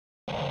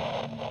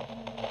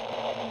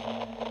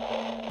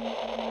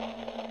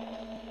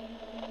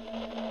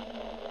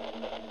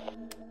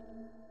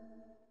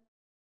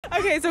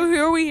Okay, so who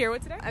are we here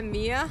with today? I'm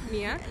Mia.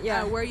 Mia?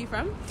 Yeah. Where are you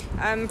from?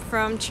 I'm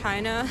from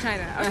China.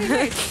 China.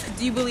 Okay.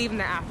 Do you believe in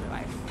the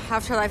afterlife?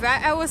 Afterlife.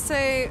 I would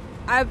say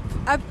I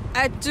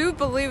do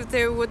believe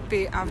there would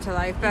be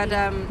afterlife, but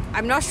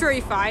I'm not sure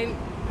if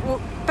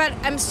but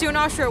I'm still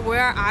not sure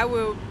where I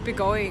will be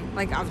going,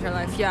 like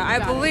afterlife. Yeah, I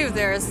believe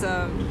there's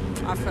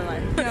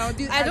afterlife. No,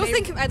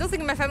 I don't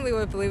think my family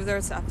would believe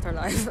there's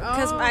afterlife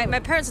because my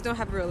parents don't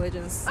have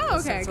religions. Oh,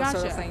 okay, gotcha.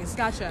 Sort of things.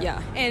 Gotcha.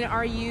 Yeah. And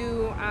are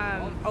you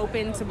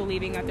open to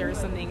believing that there is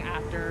something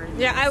after?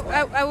 Yeah,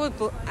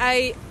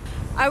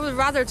 I would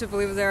rather to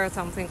believe there is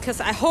something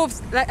because I hope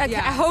I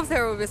hope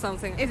there will be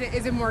something.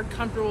 Is it more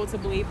comfortable to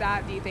believe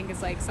that? Do you think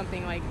it's like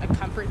something like a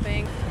comfort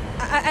thing?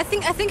 I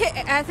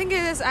think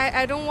it is.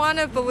 I don't want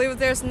to believe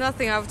there's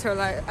nothing after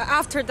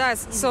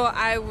death. So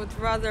I would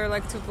rather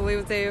like to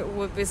believe there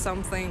would be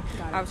something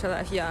after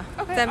life. Yeah.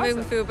 Okay. That makes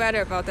me feel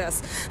better about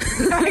this.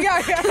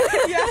 Yeah.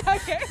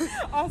 Okay.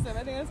 Awesome.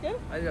 I think that's good.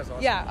 I think that's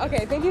awesome. Yeah.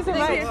 Okay. Thank you so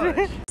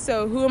much.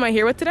 So who am I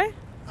here with today?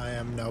 I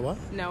am Noah.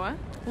 Noah.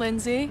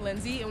 Lindsay.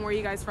 Lindsay. And where are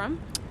you guys from?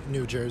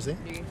 New Jersey.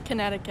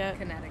 Connecticut.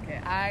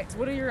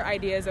 What are your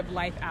ideas of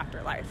life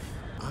after life?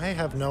 I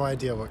have no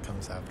idea what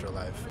comes after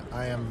life.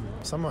 I am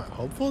somewhat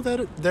hopeful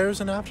that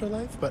there's an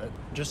afterlife, but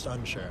just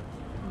unsure.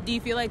 Do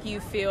you feel like you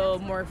feel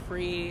more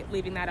free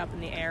leaving that up in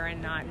the air and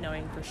not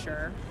knowing for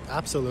sure?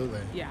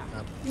 Absolutely. Yeah.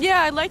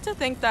 Yeah, I'd like to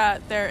think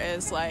that there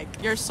is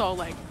like your soul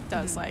like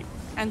does like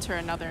enter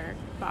another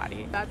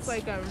body. That's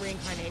like a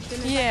reincarnation?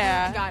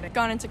 Yeah. Got it.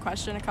 Gone into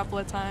question a couple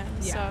of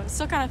times. Yeah. So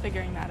still kind of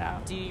figuring that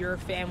out. Does your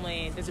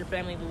family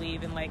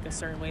believe in like a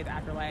certain way of the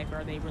afterlife?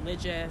 Are they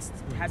religious?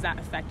 Has that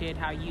affected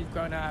how you've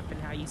grown up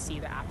and how you see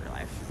the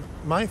afterlife?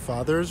 My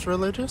father's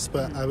religious,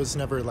 but I was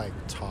never like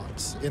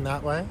taught in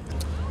that way.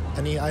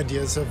 Any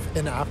ideas of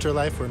an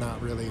afterlife were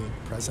not really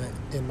present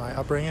in my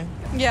upbringing.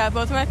 Yeah,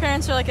 both of my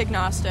parents are like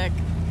agnostic.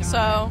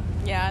 So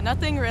yeah,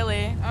 nothing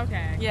really.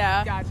 Okay.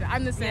 Yeah. Gotcha.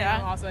 I'm the same. Yeah.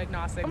 I'm also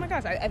agnostic. Oh my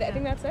gosh. I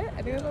think that's it.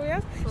 I think that's what we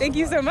have. Thank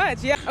you so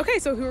much. Yeah. Okay.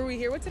 So who are we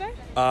here with today?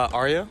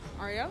 Arya.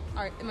 Arya.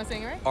 Am I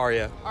saying it right?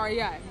 Arya.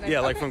 Arya. Nice.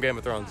 Yeah, like Okay. from Game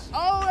of Thrones.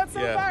 Oh, that's so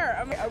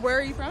Yeah. far. Where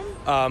are you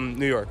from?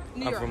 New York.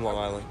 New I'm York. from Long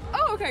Island.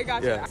 Oh, okay.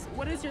 Gotcha. Yeah.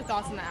 What is your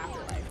thoughts on the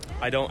afterlife?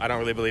 I don't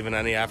really believe in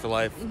any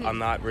afterlife. I'm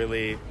not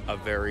really a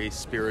very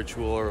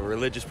spiritual or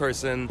religious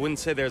person. Wouldn't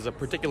say there's a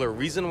particular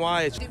reason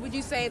why. Would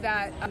you say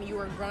that you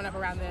were grown up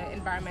around the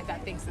environment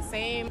that thinks the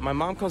same? My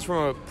mom comes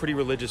from a pretty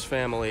religious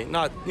family.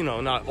 Not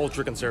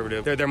ultra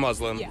conservative. They're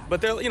Muslim. Yeah.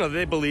 But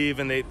they believe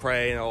and they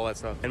pray and all that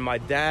stuff. And my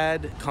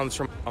dad comes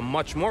from a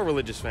much more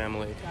religious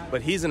family,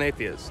 but he's an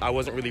atheist. I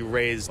wasn't really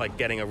raised like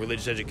getting a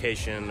religious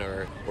education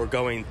or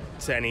going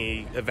to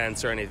any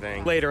events or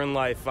anything. Later in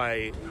life,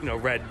 I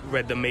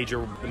read the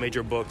major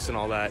books and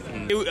all that.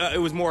 And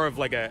it was more of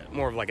like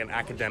an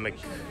academic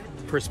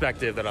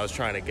perspective that I was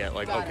trying to get.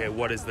 Like, okay,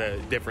 what is the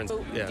difference?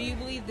 So Yeah. Do you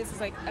believe this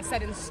is like a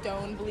set in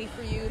stone belief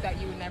for you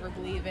that you would never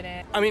believe in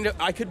it? I mean,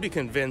 I could be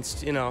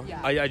convinced. Yeah.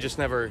 I've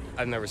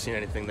never seen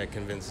anything that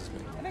convinces me.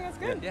 I think that's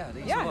good. Yeah,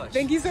 thank you so much.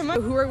 Thank you so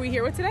much. Who are we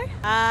here with today?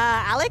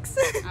 Alex.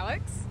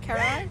 Alex.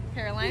 Caroline.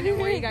 And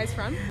where are you guys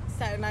from?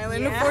 Staten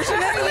Island, Yeah.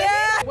 unfortunately.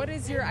 Yeah. What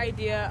is your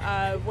idea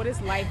of what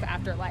is life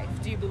after life?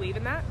 Do you believe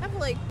in that? I'm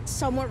like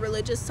somewhat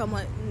religious,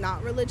 somewhat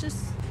not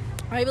religious.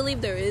 I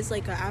believe there is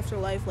like an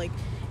afterlife, like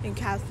in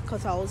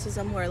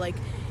Catholicism, where like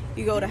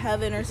you go to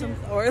heaven or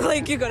something, or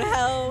like you go to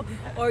hell,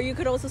 or you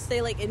could also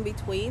stay like in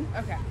between.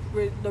 Okay.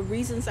 The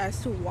reasons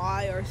as to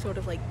why are sort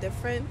of like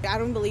different. I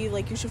don't believe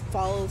like you should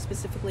follow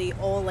specifically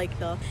all like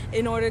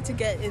in order to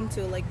get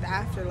into like the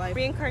afterlife.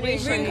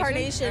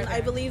 Reincarnation. Okay.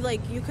 I believe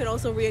like you could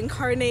also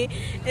reincarnate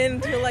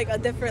into like a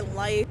different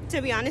life.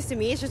 To be honest, to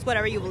me, it's just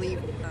whatever you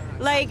believe.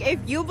 Like, if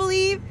you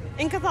believe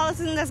in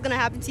Catholicism, that's gonna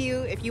happen to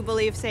you. If you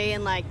believe, say,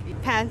 in like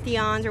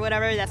pantheons or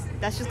whatever,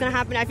 that's just gonna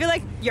happen. I feel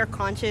like you're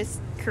conscious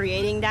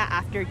creating that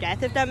after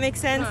death, if that makes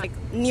sense. Like,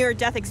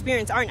 near-death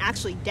experience aren't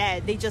actually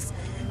dead. They just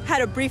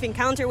had a brief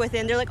encounter with it,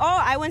 and they're like, oh,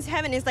 I went to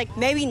heaven. It's like,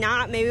 maybe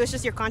not. Maybe it was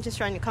just your conscience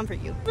trying to comfort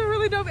you. Those are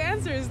really dope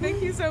answers.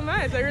 Thank you so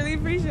much. I really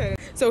appreciate it.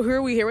 So who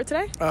are we here with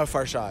today?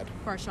 Farshad.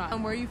 Farshad.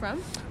 And where are you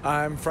from?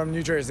 I'm from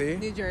New Jersey.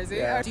 New Jersey.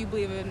 Yeah. Do you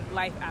believe in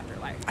life after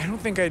life? I don't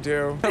think I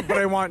do, but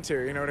I want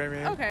to, you know what I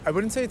mean? Okay. I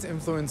wouldn't say it's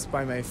influenced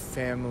by my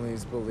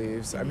family's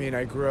beliefs. I mean,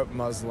 I grew up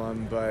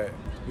Muslim, but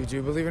we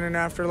do believe in an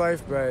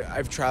afterlife, but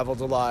I've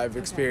traveled a lot. I've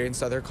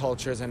experienced other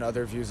cultures and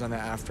other views on the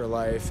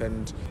afterlife,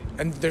 and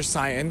there's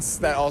science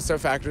that also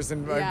factors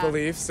in my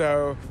belief,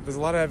 so there's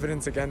a lot of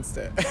evidence against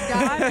it.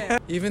 Got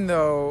it. Even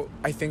though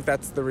I think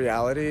that's the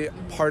reality,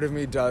 part of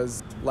me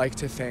does like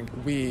to think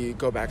we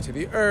go back to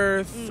the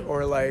earth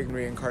or like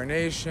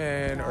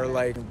reincarnation or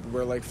like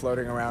we're like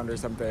floating around or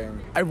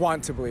something. I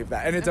want to believe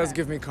that, and it does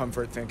give me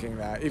comfort thinking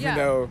that, even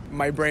though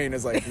my brain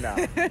is like, no.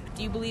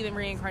 Do you believe in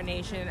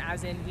reincarnation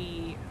as in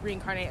we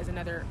reincarnate as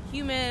another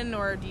human,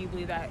 or do you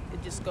believe that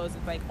it just goes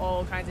with like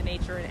all kinds of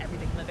nature and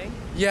everything living?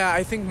 Yeah,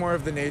 I think more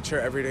of the nature,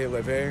 everyday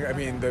living. I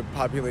mean, the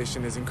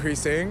population is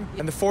increasing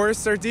and the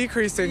forests are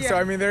decreasing, so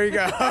I mean, there you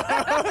go.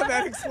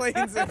 That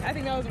explains it. I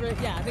think that was really,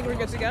 I think we're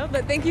good to go.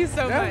 But thank you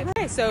so much.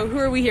 Okay, so who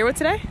are we here with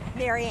today?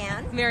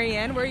 Marianne.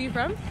 Marianne, where are you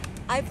from?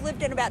 I've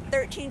lived in about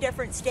 13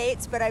 different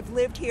states, but I've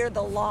lived here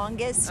the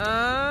longest.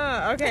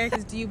 Okay.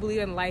 Do you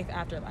believe in life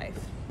after life?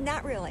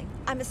 Not really.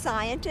 I'm a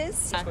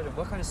scientist.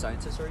 What kind of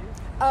scientist are you?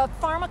 A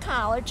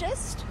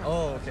pharmacologist.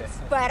 Oh, okay.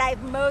 But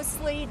I've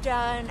mostly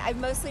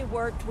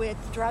worked with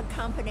drug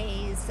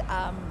companies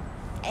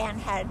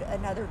and had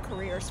another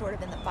career sort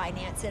of in the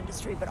finance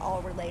industry, but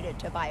all related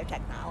to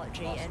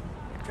biotechnology and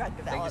drug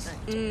development.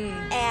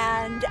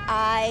 And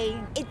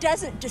it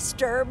doesn't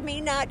disturb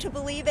me not to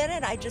believe in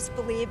it. I just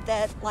believe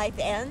that life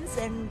ends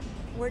and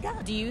we're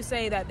done. Do you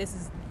say that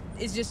this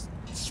is just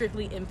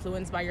strictly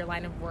influenced by your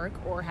line of work,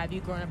 or have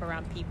you grown up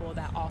around people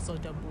that also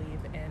don't believe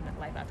in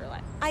life after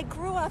life? I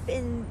grew up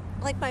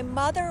my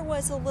mother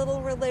was a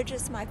little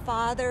religious, my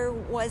father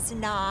was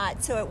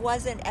not, so it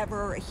wasn't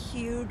ever a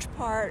huge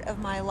part of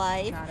my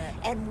life. Got it.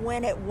 And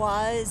when it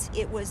was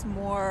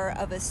more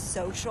of a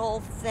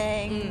social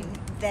thing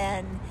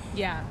than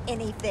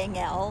anything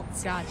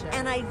else. Gotcha.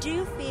 And I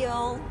do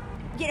feel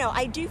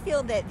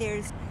that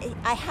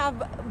I have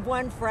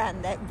one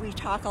friend that we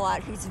talk a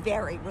lot who's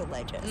very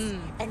religious,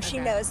 and she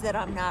knows that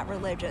I'm not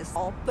religious,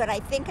 but I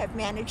think I've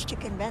managed to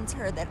convince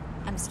her that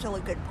I'm still a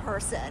good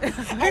person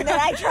and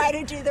that I try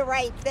to do the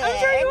right thing. I'm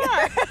sure you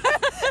are.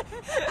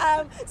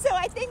 So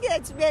I think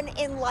that's been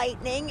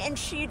enlightening, and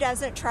she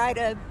doesn't try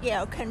to,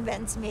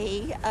 convince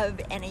me of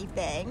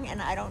anything,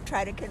 and I don't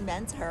try to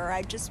convince her.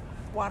 I just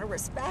want to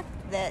respect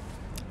that.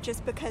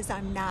 Just because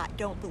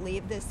don't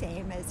believe the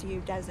same as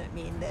you doesn't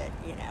mean that,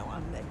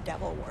 I'm a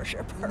devil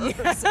worshiper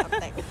or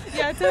something.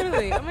 Yeah,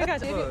 totally. Oh my gosh.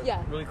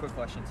 Really quick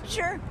question too.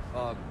 Sure.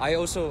 I'm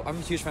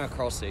a huge fan of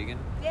Carl Sagan.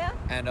 Yeah.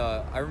 And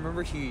I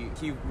remember he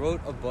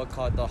wrote a book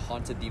called The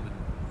Haunted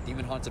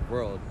Demon Haunted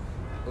World,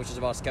 which is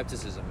about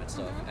skepticism and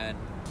stuff. And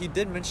he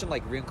did mention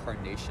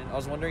reincarnation. I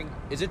was wondering,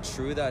 is it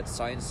true that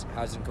science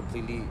hasn't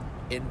completely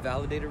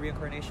invalidated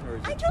reincarnation, or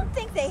I don't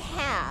think they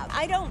have.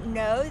 I don't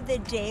know the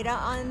data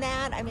on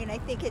that. I mean, I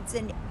think it's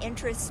an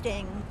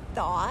interesting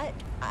thought.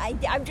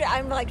 I'm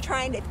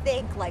trying to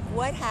think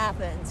what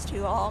happens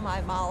to all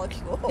my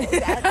molecules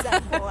at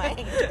some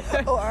point,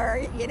 or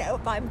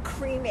if I'm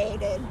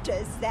cremated,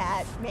 does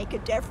that make a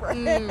difference?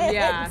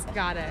 Yeah,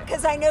 got it.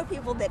 Because I know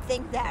people that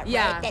think that,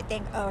 yeah. right? That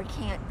think, I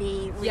can't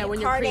be when you're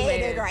reincarnated,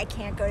 cremated. or I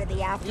can't go to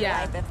the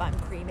afterlife if I'm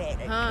cremated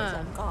because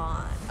I'm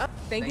gone.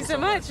 Thank you so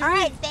much. All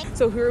right, thanks.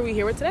 So who are we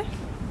here with today?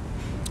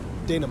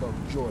 Dynamo,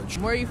 George.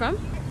 Where are you from?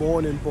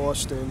 Born in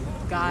Boston,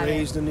 Got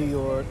raised in New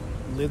York,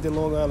 lived in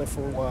Long Island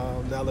for a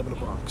while, now live in the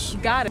Bronx.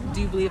 Got it. Do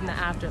you believe in the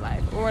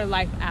afterlife or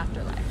life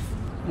after life?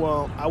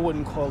 Well, I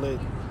wouldn't call it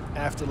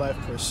afterlife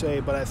per se,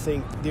 but I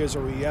think there's a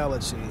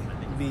reality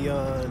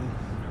beyond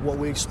what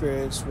we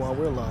experience while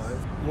we're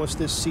alive. Once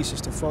this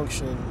ceases to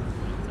function,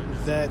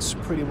 that's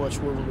pretty much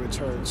where we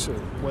return to.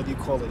 Whether you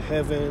call it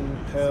heaven,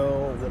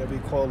 hell, whatever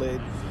you call it,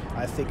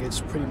 I think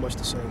it's pretty much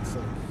the same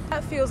thing.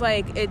 That feels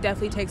like it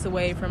definitely takes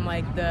away from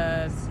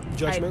the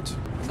Judgment?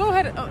 Go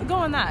ahead, go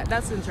on that.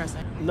 That's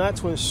interesting. Not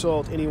to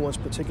insult anyone's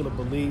particular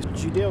beliefs,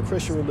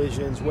 Judeo-Christian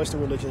religions,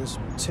 Western religions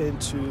tend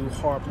to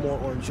harp more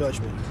on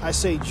judgment. I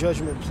say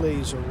judgment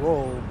plays a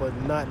role, but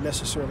not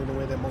necessarily in the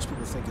way that most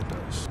people think it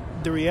does.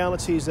 The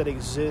realities that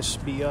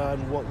exist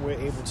beyond what we're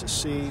able to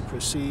see,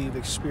 perceive,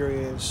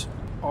 experience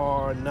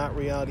are not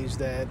realities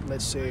that,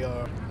 let's say,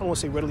 are, I don't want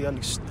to say readily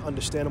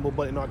understandable,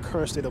 but in our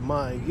current state of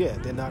mind,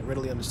 they're not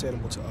readily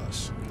understandable to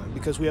us.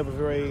 Because we have a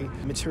very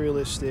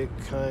materialistic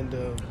kind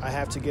of, I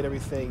have to get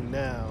everything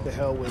now, to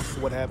hell with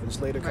what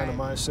happens later kind of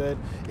mindset.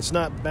 It's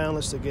not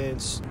balanced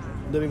against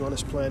living on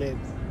this planet,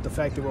 the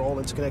fact that we're all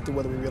interconnected,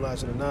 whether we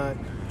realize it or not,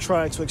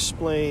 trying to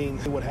explain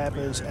what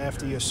happens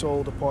after your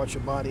soul departs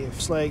your body.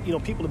 It's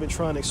people have been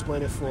trying to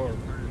explain it for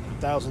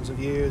thousands of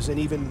years, and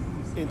even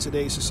in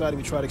today's society,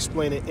 we try to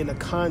explain it in a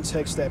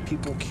context that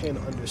people can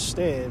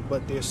understand,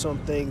 but there's some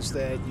things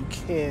that you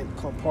can't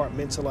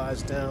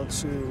compartmentalize down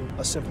to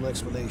a simple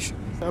explanation.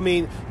 I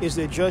mean, is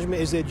there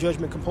judgment? Is there a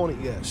judgment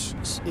component? Yes.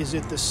 Is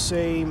it the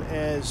same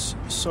as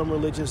some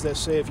religions that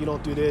say if you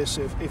don't do this,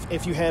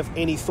 if you have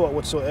any thought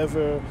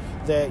whatsoever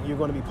that you're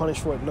going to be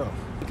punished for it? No.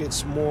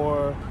 It's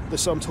more the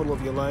sum total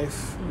of your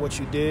life, what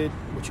you did,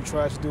 what you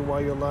tried to do while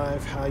you're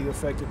alive, how you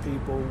affected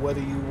people, whether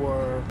you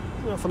were,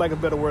 for lack of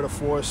a better word, a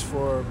force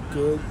for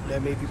good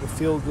that made people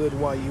feel good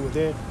while you were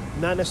there.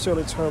 Not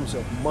necessarily in terms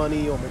of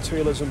money or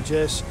materialism,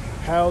 just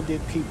how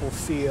did people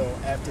feel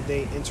after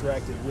they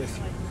interacted with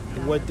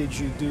you? What did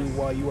you do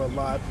while you were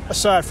alive,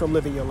 aside from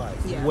living your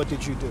life? Yeah. What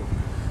did you do?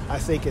 I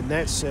think in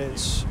that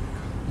sense,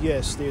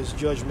 yes, there's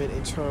judgment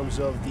in terms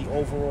of the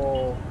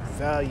overall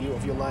value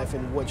of your life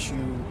and what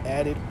you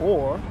added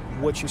or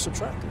what you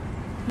subtracted.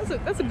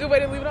 That's a good way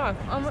to leave it off.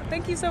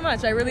 Thank you so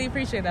much. I really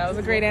appreciate that. It was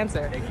a great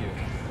answer. Thank you.